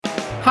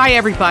Hi,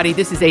 everybody.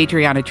 This is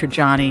Adriana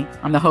Trajani.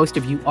 I'm the host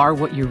of You Are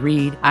What You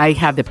Read. I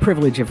have the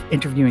privilege of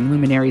interviewing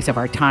luminaries of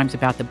our times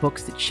about the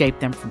books that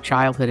shaped them from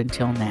childhood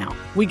until now.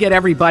 We get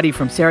everybody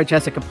from Sarah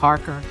Jessica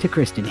Parker to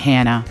Kristen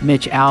Hanna,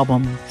 Mitch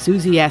Albom,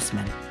 Susie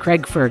Essman,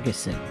 Craig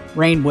Ferguson,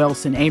 Rainn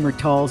Wilson, Amor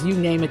Tolls, you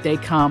name it, they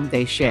come,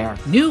 they share.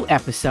 New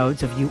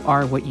episodes of You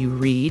Are What You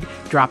Read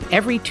drop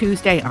every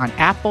Tuesday on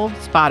Apple,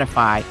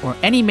 Spotify, or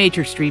any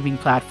major streaming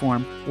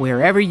platform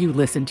wherever you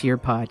listen to your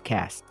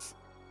podcasts.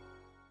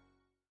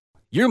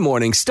 Your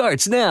morning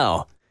starts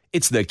now.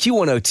 It's the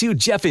Q102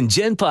 Jeff and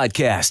Jen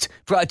podcast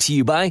brought to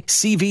you by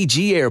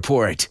CVG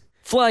Airport.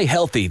 Fly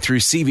healthy through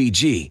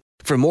CVG.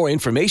 For more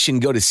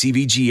information, go to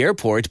CVG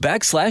Airport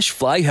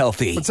 /fly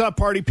healthy. What's up,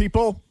 party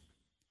people?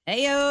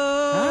 Heyo.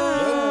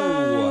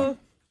 Hello.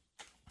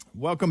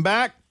 Welcome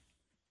back.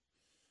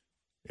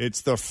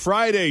 It's the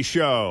Friday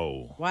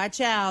show.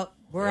 Watch out.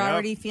 We're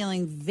already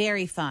feeling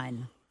very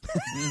fun.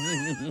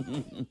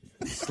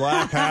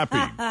 Slap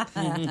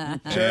happy.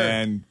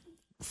 And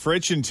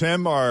Fritch and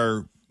Tim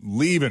are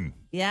leaving.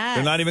 Yeah.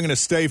 They're not even going to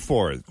stay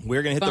for it.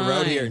 We're going to hit the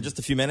road here in just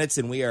a few minutes,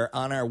 and we are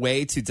on our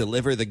way to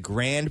deliver the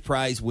grand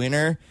prize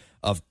winner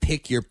of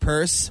Pick Your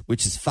Purse,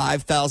 which is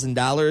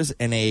 $5,000,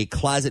 and a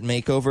closet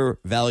makeover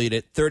valued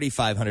at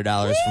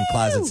 $3,500 from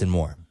Closets and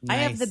More. I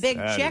have the big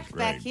That check is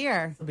back great.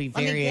 here. It'll be Let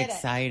me very get it.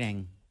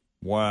 exciting.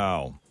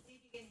 Wow.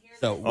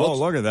 So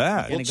Look at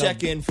that. We'll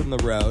check in from the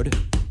road.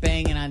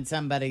 Banging on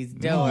somebody's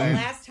door.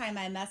 Last time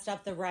I messed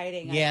up the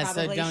writing. Yeah, I so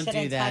probably don't do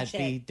shouldn't that. touch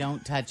it.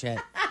 Don't touch it.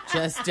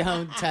 Just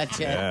don't touch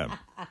it. Yeah.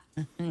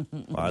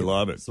 I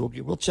love it. So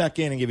we'll check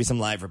in and give you some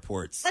live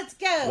reports. Let's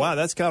go. Wow,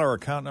 that's got our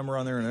account number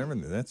on there and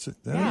everything. That is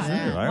weird.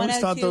 I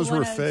always 102, thought those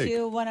were fake.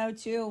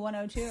 102,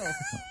 102.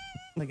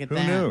 Look at Who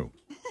that. knew?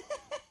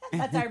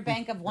 That's our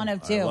bank of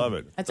 102. I love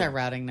it. That's our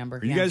routing number.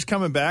 Are you guys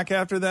coming back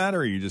after that,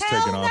 or are you just Hell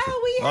taking no, off?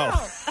 we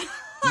out.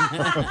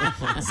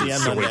 See you on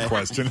Silly Monday.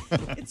 question.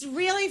 It's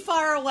really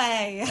far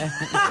away.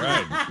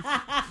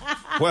 Right.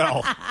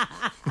 Well,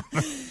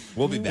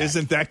 We'll be back.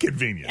 isn't that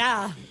convenient?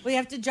 Yeah, we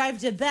have to drive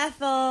to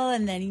Bethel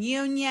and then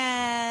Union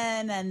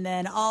and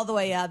then all the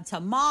way up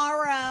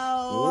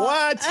tomorrow.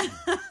 What?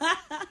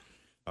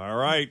 All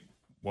right.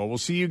 Well, we'll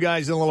see you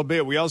guys in a little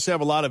bit. We also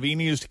have a lot of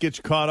e-news to get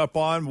you caught up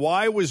on.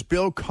 Why was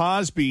Bill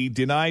Cosby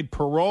denied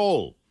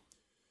parole?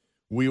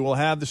 We will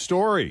have the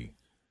story.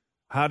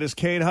 How does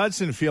Kate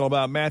Hudson feel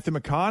about Matthew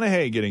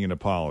McConaughey getting into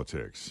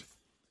politics?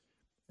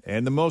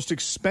 And the most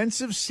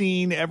expensive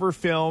scene ever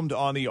filmed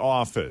on The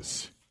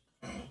Office.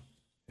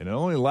 And it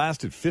only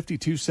lasted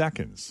 52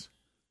 seconds.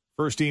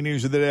 First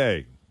e-news of the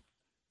day.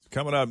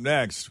 Coming up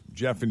next,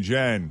 Jeff and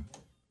Jen,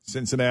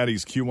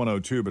 Cincinnati's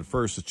Q102. But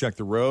first, let's check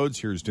the roads.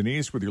 Here's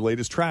Denise with your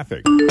latest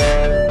traffic.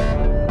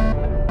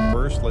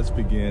 First, let's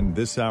begin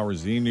this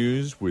hour's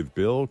e-news with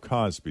Bill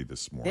Cosby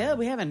this morning. Bill,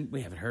 we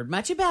haven't heard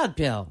much about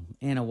Bill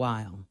in a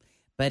while.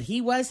 But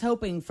he was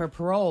hoping for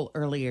parole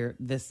earlier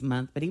this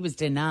month, but he was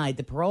denied.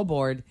 The parole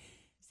board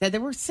said there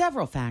were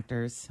several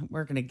factors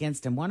working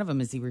against him. One of them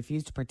is he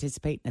refused to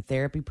participate in a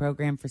therapy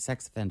program for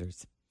sex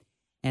offenders.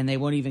 And they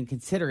won't even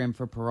consider him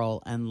for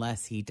parole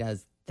unless he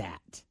does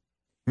that.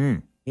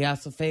 He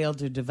also failed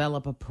to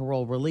develop a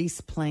parole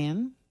release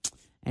plan,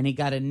 and he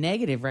got a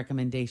negative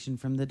recommendation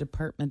from the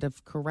Department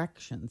of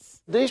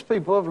Corrections. These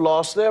people have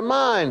lost their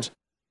minds.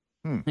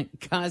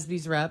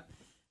 Cosby's rep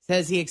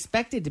says he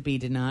expected to be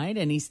denied,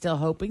 and he's still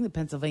hoping the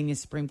Pennsylvania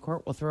Supreme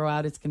Court will throw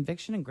out his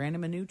conviction and grant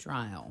him a new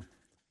trial.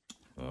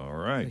 All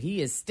right.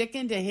 He is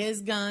sticking to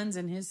his guns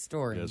and his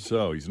story. Yes,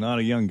 so he's not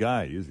a young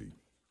guy, is he?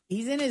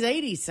 He's in his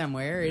 80s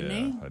somewhere, isn't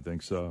he? I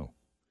think so.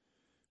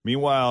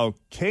 Meanwhile,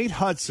 Kate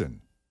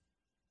Hudson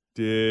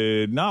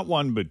did not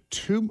one but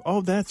two. Oh,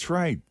 that's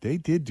right. They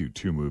did do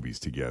two movies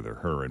together,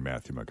 her and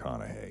Matthew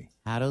McConaughey.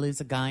 How to Lose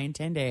a Guy in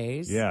 10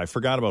 Days. Yeah, I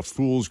forgot about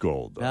Fool's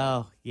Gold, though.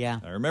 Oh, yeah.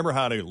 I remember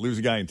How to Lose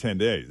a Guy in 10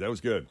 Days. That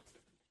was good.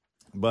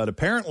 But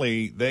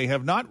apparently, they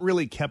have not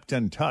really kept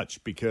in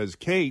touch because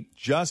Kate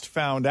just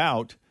found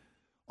out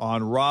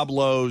on Rob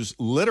Lowe's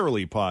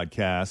Literally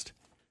podcast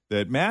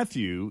that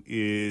Matthew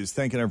is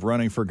thinking of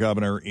running for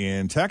governor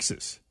in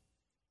Texas.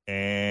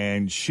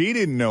 And she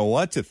didn't know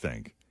what to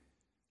think.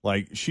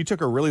 Like, she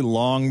took a really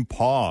long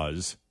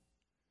pause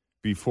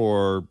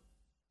before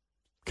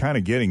kind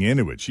of getting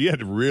into it. She had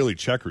to really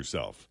check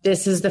herself.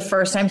 This is the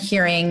first I'm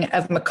hearing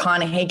of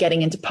McConaughey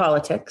getting into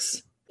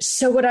politics.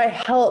 So would I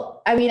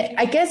help? I mean,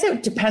 I guess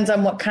it depends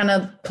on what kind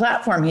of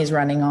platform he's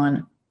running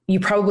on. You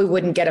probably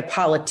wouldn't get a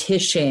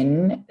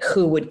politician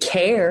who would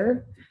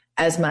care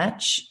as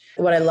much.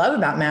 What I love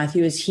about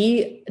Matthew is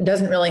he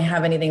doesn't really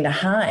have anything to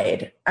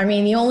hide. I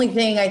mean, the only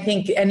thing I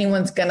think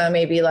anyone's gonna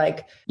maybe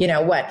like, you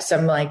know, what,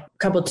 some like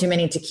couple too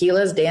many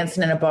tequilas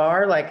dancing in a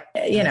bar, like,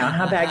 you know,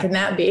 how bad can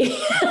that be?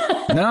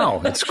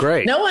 No, it's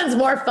great. No one's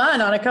more fun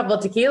on a couple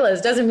of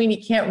tequilas. Doesn't mean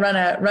you can't run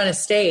a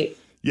state.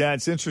 Yeah,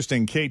 it's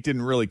interesting. Kate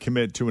didn't really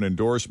commit to an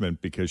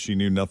endorsement because she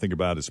knew nothing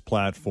about his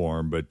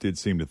platform, but did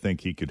seem to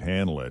think he could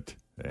handle it.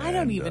 I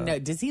don't even know.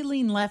 Does he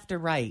lean left or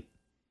right?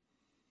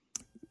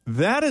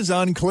 That is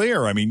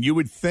unclear. I mean, you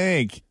would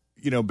think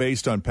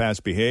based on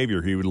past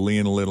behavior, he would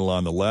lean a little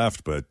on the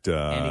left, but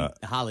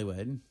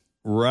Hollywood.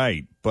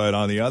 Right. But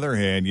on the other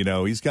hand,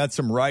 he's got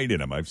some right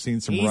in him. I've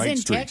seen some right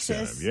streaks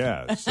Texas. in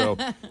him. Yeah. So,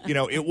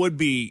 it would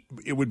be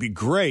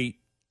great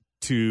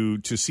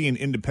to see an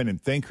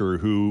independent thinker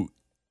who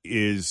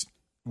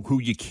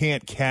you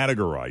can't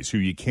categorize, who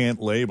you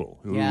can't label,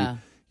 who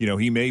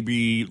he may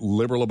be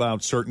liberal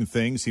about certain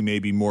things, he may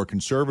be more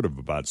conservative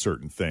about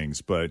certain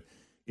things, but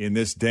in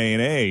this day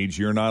and age,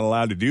 you're not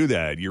allowed to do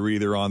that. You're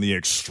either on the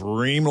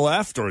extreme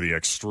left or the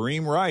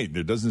extreme right.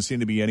 There doesn't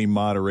seem to be any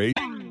moderation.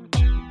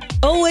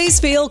 Always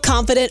feel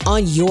confident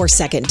on your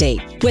second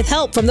date. With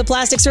help from the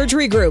Plastic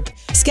Surgery Group.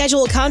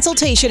 Schedule a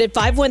consultation at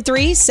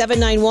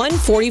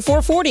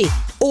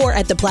 513-791-4440 or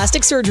at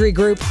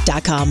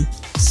theplasticsurgerygroup.com.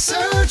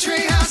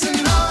 Surgery has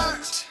an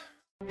art.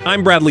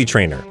 I'm Bradley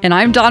Trainer. And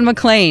I'm Don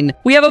McClain.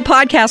 We have a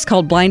podcast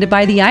called Blinded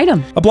by the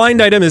Item. A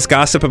blind item is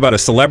gossip about a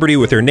celebrity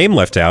with their name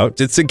left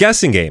out. It's a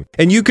guessing game,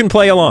 and you can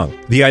play along.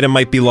 The item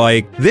might be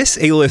like, this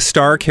A-list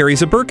star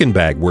carries a Birkin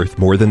bag worth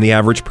more than the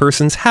average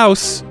person's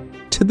house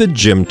to the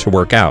gym to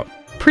work out.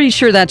 Pretty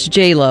sure that's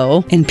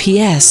J-Lo. And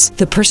P.S.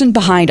 the person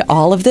behind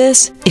all of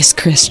this is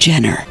Kris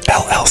Jenner,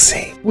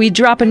 LLC. We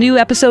drop a new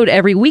episode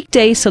every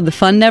weekday so the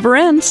fun never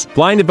ends.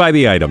 Blinded by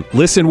the Item.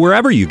 Listen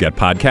wherever you get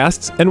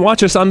podcasts and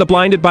watch us on the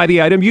Blinded by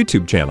the Item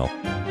YouTube channel.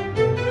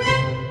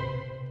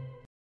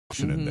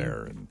 In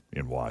there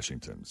in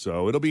Washington.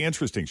 So it'll be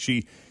interesting.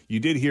 You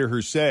did hear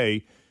her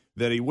say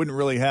that he wouldn't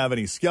really have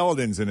any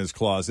skeletons in his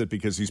closet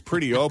because he's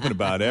pretty open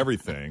about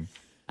everything.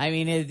 I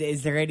mean,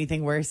 is there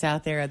anything worse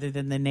out there other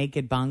than the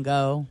naked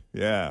bongo?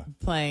 Yeah.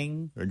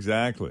 Playing.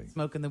 Exactly.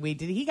 Smoking the weed.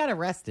 He got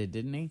arrested,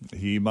 didn't he?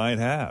 He might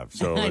have.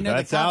 So I know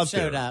that's the cops out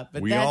there. showed up,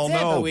 but we that's all it.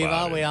 know But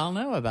about we it. all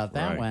know about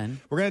that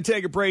one. We're going to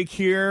take a break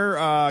here.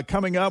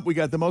 Coming up, we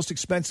got the most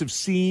expensive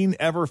scene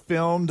ever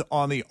filmed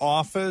on The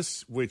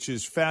Office, which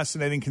is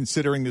fascinating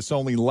considering this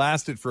only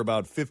lasted for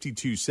about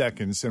 52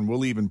 seconds. And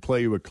we'll even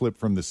play you a clip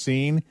from the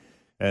scene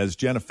as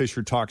Jenna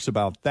Fisher talks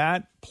about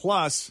that.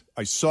 Plus,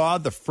 I saw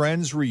the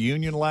Friends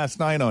reunion last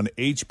night on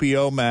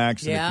HBO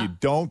Max. And Yeah.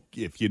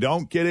 if you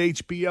don't get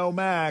HBO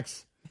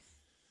Max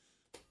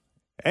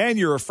and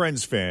you're a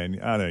Friends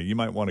fan, I don't know, you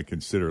might want to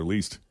consider at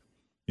least,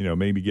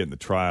 maybe getting the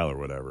trial or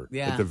whatever.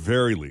 Yeah. At the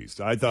very least.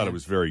 I thought it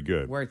was very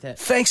good. Worth it.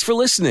 Thanks for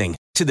listening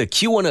to the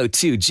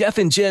Q102 Jeff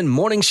and Jen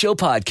Morning Show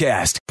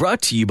podcast,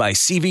 brought to you by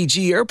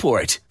CVG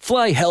Airport.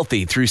 Fly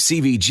healthy through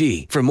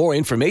CVG. For more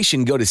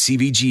information, go to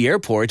CVG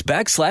Airport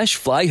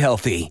 /fly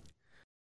healthy.